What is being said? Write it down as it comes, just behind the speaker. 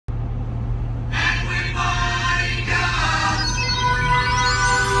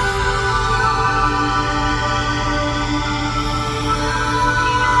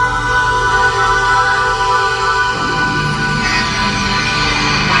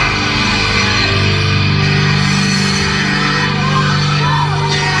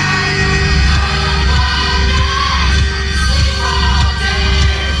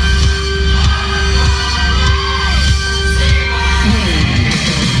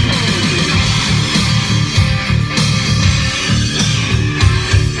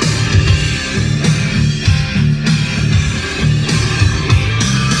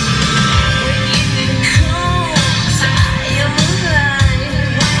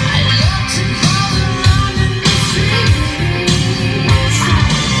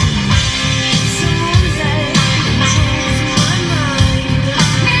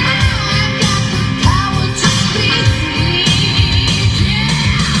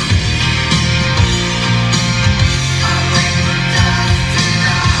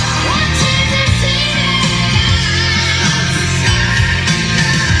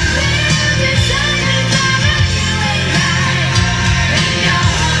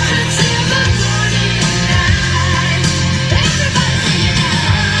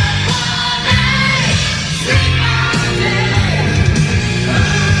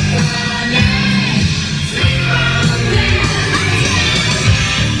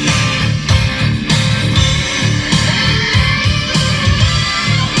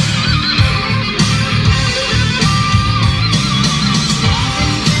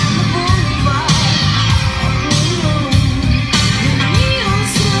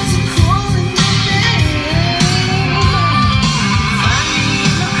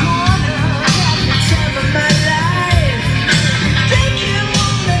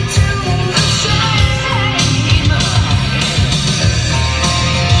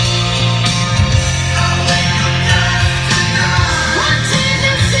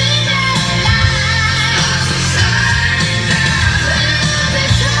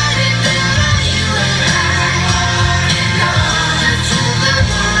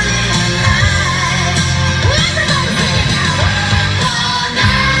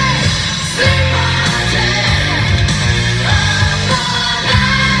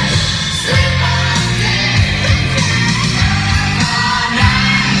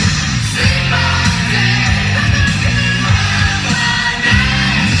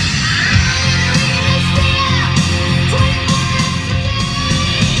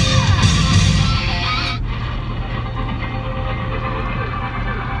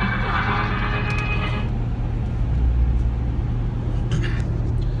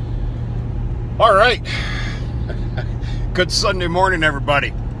All right. Good Sunday morning, everybody.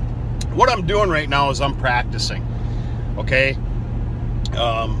 What I'm doing right now is I'm practicing, okay?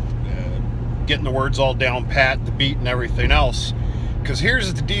 Getting the words all down pat, the beat and everything else. Because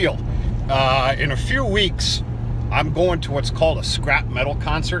here's the deal. In a few weeks, I'm going to what's called a scrap metal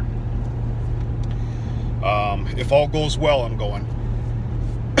concert. If all goes well, I'm going.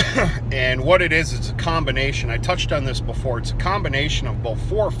 And what it is, it's a combination. I touched on this before. It's a combination of about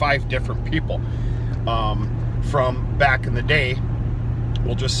 4 or 5 different people from back in the day.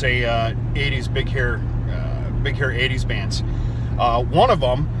 We'll just say 80s big hair 80s bands. One of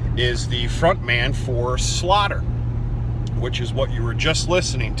them is the front man for Slaughter, which is what you were just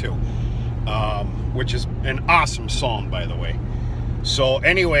listening to, which is an awesome song, by the way. So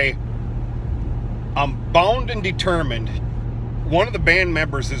anyway, I'm bound and determined. One of the band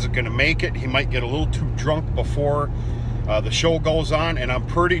members isn't going to make it. He might get a little too drunk before the show goes on, and I'm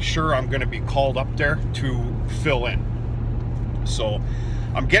pretty sure I'm going to be called up there to fill in. So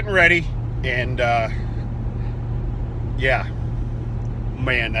I'm getting ready, and yeah,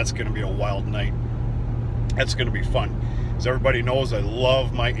 man, that's going to be a wild night. That's going to be fun. As everybody knows, I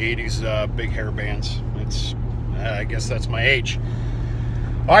love my 80s big hair bands. I guess that's my age.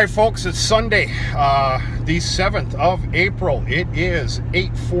 All right, folks, it's Sunday, the 7th of April. It is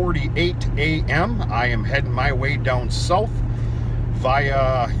 8:48 a.m. I am heading my way down south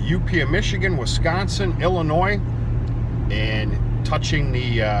via UP of Michigan, Wisconsin, Illinois, and touching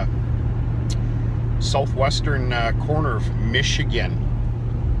the southwestern corner of Michigan.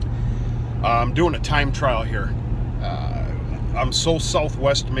 I'm doing a time trial here. I'm so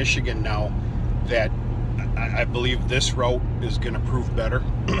southwest Michigan now that I believe this route is going to prove better.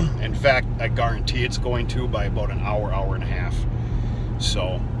 In fact, I guarantee it's going to by about an hour, hour and a half.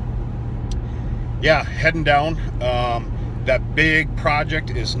 So, yeah, heading down. That big project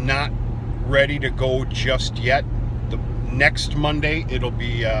is not ready to go just yet. The next Monday, it'll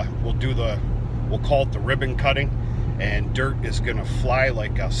be, we'll call it the ribbon cutting, and dirt is going to fly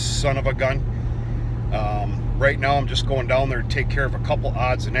like a son of a gun. Right now, I'm just going down there to take care of a couple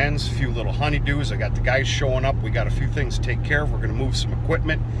odds and ends, a few little honeydews. I got the guys showing up. We got a few things to take care of. We're going to move some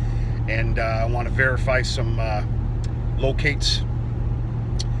equipment, and I want to verify some locates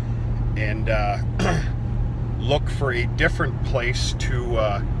and look for a different place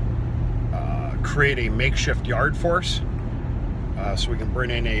to create a makeshift yard for us. So we can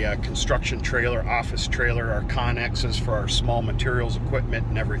bring in a construction trailer, office trailer, our Connexes for our small materials, equipment,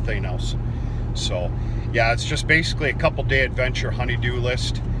 and everything else. So, yeah, it's just basically a couple-day adventure honeydew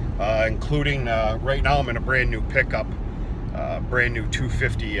list, including, right now I'm in a brand new pickup, brand new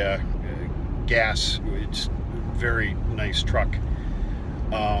 250 gas. It's a very nice truck.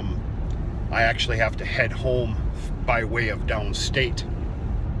 I actually have to head home by way of downstate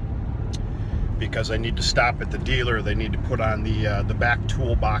because I need to stop at the dealer. They need to put on the back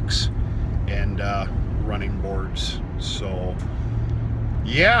toolbox and running boards. So,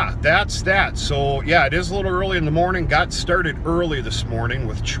 yeah, that's that. So, yeah, it is a little early in the morning. Got started early this morning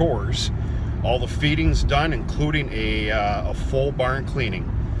with chores. All the feeding's done, including a full barn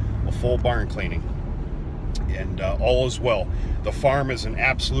cleaning. And all is well. The farm is an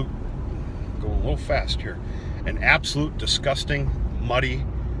absolute, go a little fast here, an absolute disgusting, muddy,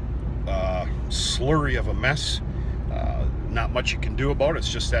 slurry of a mess. Not much you can do about it.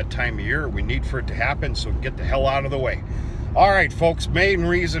 It's just that time of year. We need for it to happen, so get the hell out of the way. All right, folks, main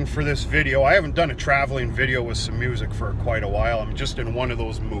reason for this video, I haven't done a traveling video with some music for quite a while. I'm just in one of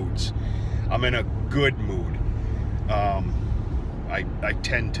those moods. I'm in a good mood. I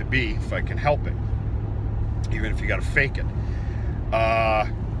tend to be, if I can help it, even if you got to fake it.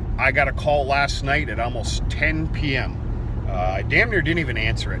 I got a call last night at almost 10 p.m. I damn near didn't even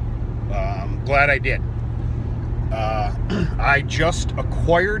answer it. I'm glad I did. I just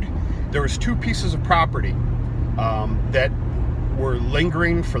acquired, there was 2 pieces of property that were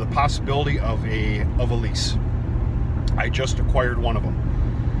lingering for the possibility of a lease. I just acquired one of them.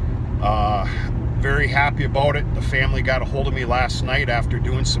 Very happy about it. The family got a hold of me last night after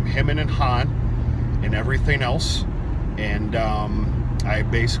doing some hemming and hawing and everything else, and I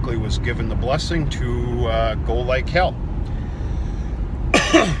basically was given the blessing to go like hell.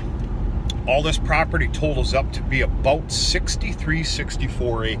 All this property totals up to be about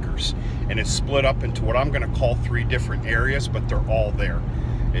 64 acres, and it's split up into what I'm going to call 3 different areas, but they're all there.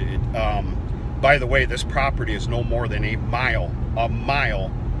 By the way, this property is no more than a mile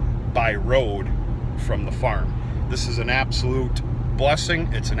by road from the farm. This is an absolute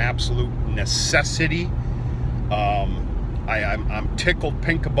blessing. It's an absolute necessity. I'm tickled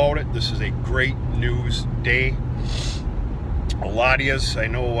pink about it. This is a great news day. Aladia's, I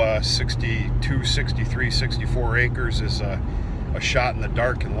know 62, 63, 64 acres is a shot in the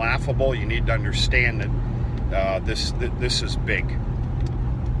dark and laughable. You need to understand that this is big.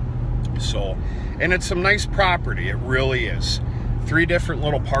 So, and it's some nice property. It really is. 3 different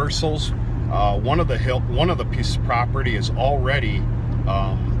little parcels. One of the pieces of property is already,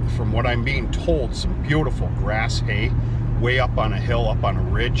 from what I'm being told, some beautiful grass hay, way up on a hill, up on a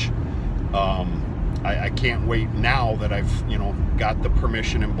ridge. I can't wait now that I've, got the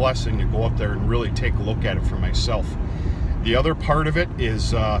permission and blessing to go up there and really take a look at it for myself. The other part of it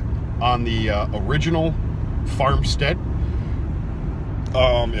is on the original farmstead.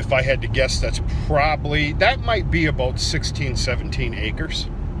 If I had to guess, that might be about 16, 17 acres.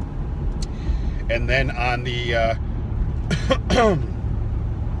 And then on the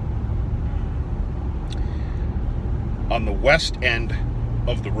on the west end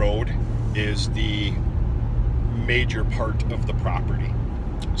of the road is the major part of the property.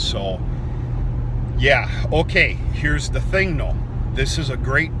 So yeah, okay, here's the thing though. This is a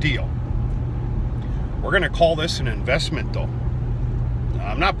great deal. We're gonna call this an investment though.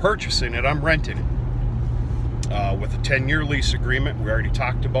 I'm not purchasing it, I'm renting it. With a 10-year lease agreement, we already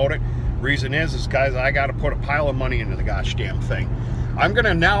talked about it. Reason is guys, I gotta put a pile of money into the gosh damn thing. I'm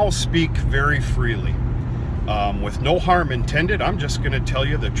gonna now speak very freely. With no harm intended. I'm just going to tell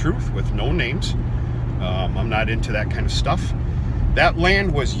you the truth with no names. I'm not into that kind of stuff. That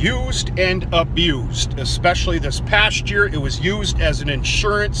land was used and abused, especially this past year. It was used as an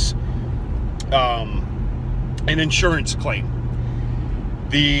insurance claim.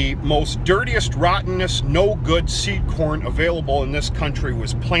 The most dirtiest, rottenest, no good seed corn available in this country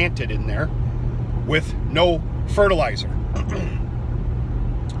was planted in there with no fertilizer.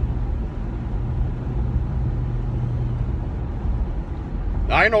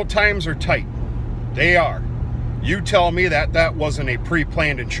 I know times are tight. They are. You tell me that that wasn't a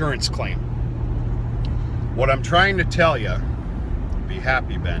pre-planned insurance claim. What I'm trying to tell you, be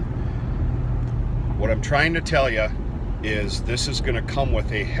happy, Ben. What I'm trying to tell you is this is going to come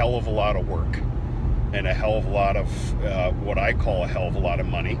with a hell of a lot of work and a hell of a lot of what I call a hell of a lot of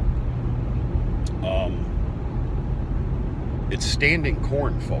money. It's standing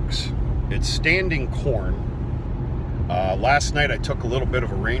corn, folks. It's standing corn. Last night I took a little bit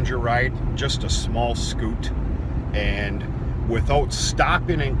of a Ranger ride, just a small scoot, and without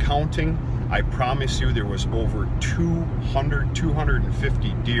stopping and counting, I promise you there was over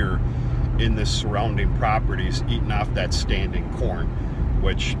 250 deer in the surrounding properties eating off that standing corn,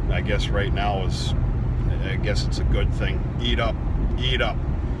 which I guess right now is, I guess it's a good thing. Eat up, eat up.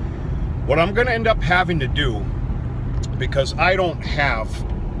 What I'm going to end up having to do, because I don't have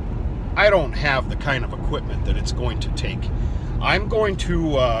the kind of equipment that it's going to take. I'm going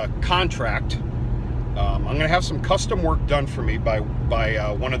to contract. I'm going to have some custom work done for me by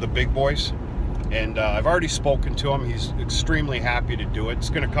one of the big boys, and I've already spoken to him. He's extremely happy to do it. It's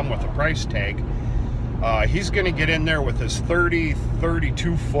going to come with a price tag. He's going to get in there with his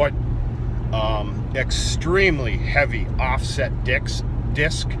 32 foot extremely heavy offset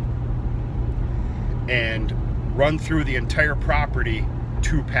disc and run through the entire property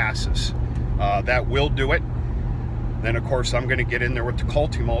 2 passes. That will do it. Then of course I'm going to get in there with the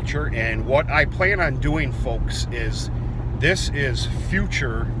Culti-Mulcher, and what I plan on doing, folks, is this is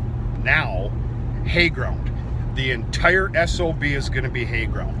future now hay ground. The entire SOB is going to be hay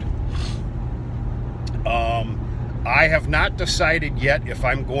ground. I have not decided yet if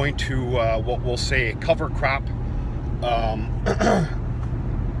I'm going to what we'll say a cover crop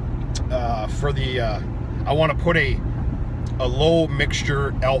for the I want to put a low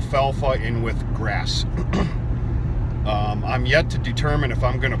mixture alfalfa in with grass. I'm yet to determine if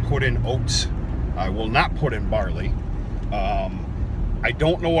I'm going to put in oats. I will not put in barley. I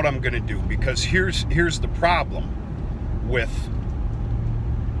don't know what I'm going to do, because here's the problem with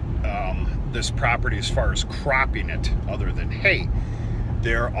this property as far as cropping it, other than hay.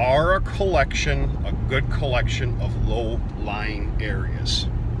 There are a good collection of low-lying areas.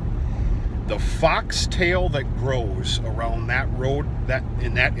 The foxtail that grows around that road,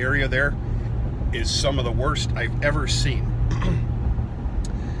 in that area there, is some of the worst I've ever seen.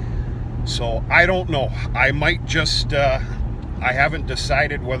 So I don't know. I might just I haven't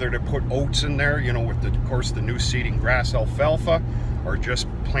decided whether to put oats in there, with of course the new seeding grass alfalfa, or just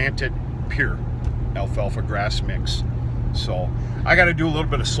plant it pure alfalfa grass mix. So I got to do a little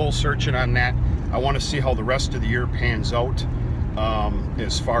bit of soul searching on that. I want to see how the rest of the year pans out.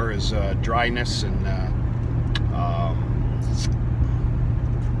 As far as dryness and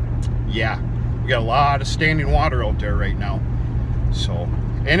yeah, we got a lot of standing water out there right now. So,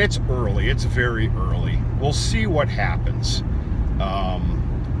 and it's early. It's very early. We'll see what happens.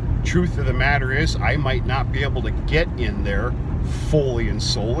 Truth of the matter is, I might not be able to get in there fully and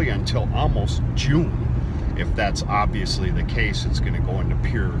solely until almost June. If that's obviously the case, it's going to go into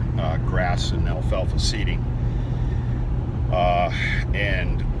pure grass and alfalfa seeding.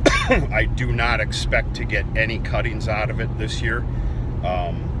 And I do not expect to get any cuttings out of it this year.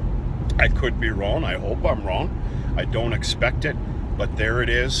 I could be wrong. I hope I'm wrong. I don't expect it, but there it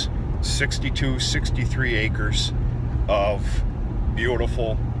is, 62, 63 acres of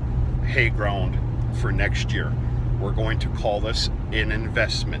beautiful hay ground for next year. We're going to call this an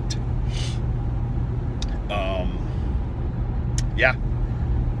investment. Yeah,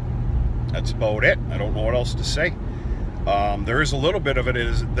 that's about it. I don't know what else to say. There is a little bit of it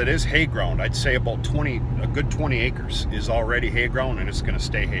that is hay ground. I'd say about a good 20 acres is already hay ground, and it's going to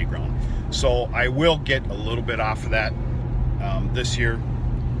stay hay ground. So I will get a little bit off of that this year.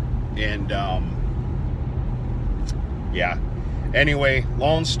 And yeah. Anyway,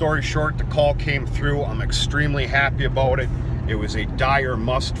 long story short, the call came through. I'm extremely happy about it. It was a dire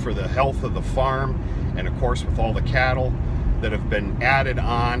must for the health of the farm, and of course with all the cattle that have been added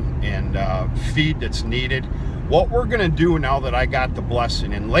on and feed that's needed. What we're going to do now that I got the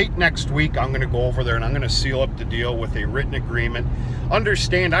blessing, and late next week I'm going to go over there and I'm going to seal up the deal with a written agreement.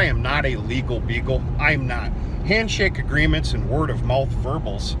 Understand, I am not a legal beagle. I'm not. Handshake agreements and word of mouth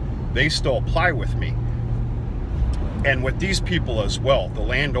verbals, they still apply with me. And with these people as well, the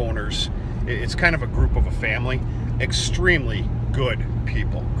landowners, it's kind of a group of a family. Extremely good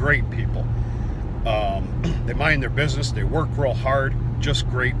people, great people. They mind their business, they work real hard, just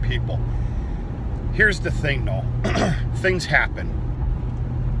great people. Here's the thing though, things happen.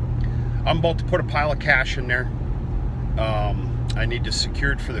 I'm about to put a pile of cash in there. I need to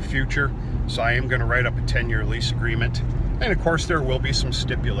secure it for the future, so I am going to write up a 10-year lease agreement. And of course there will be some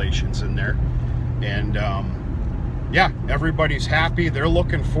stipulations in there. And yeah, everybody's happy. They're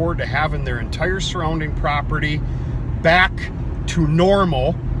looking forward to having their entire surrounding property back to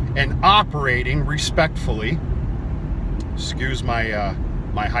normal and operating respectfully. Excuse my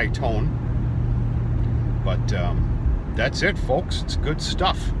my high tone. But that's it, folks. It's good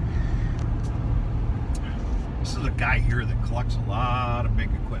stuff. This is a guy here that collects a lot of big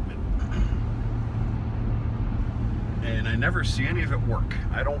equipment. And I never see any of it work.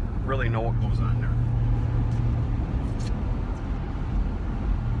 I don't really know what goes on there.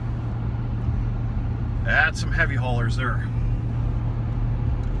 That's some heavy haulers there.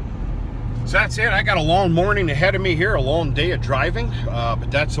 So that's it. I got a long morning ahead of me here, a long day of driving,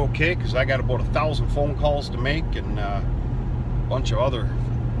 but that's okay because I got about 1,000 phone calls to make and a bunch of other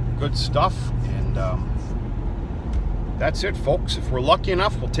good stuff. And that's it, folks. If we're lucky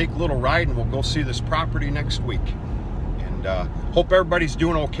enough, we'll take a little ride and we'll go see this property next week. And hope everybody's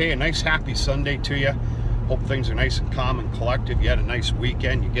doing okay. A nice, happy Sunday to you. Hope things are nice and calm and collective. You had a nice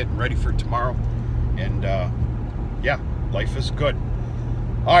weekend. You're getting ready for tomorrow. And yeah, life is good.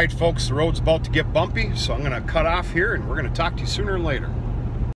 All right, folks, the road's about to get bumpy, so I'm going to cut off here, and we're going to talk to you sooner or later.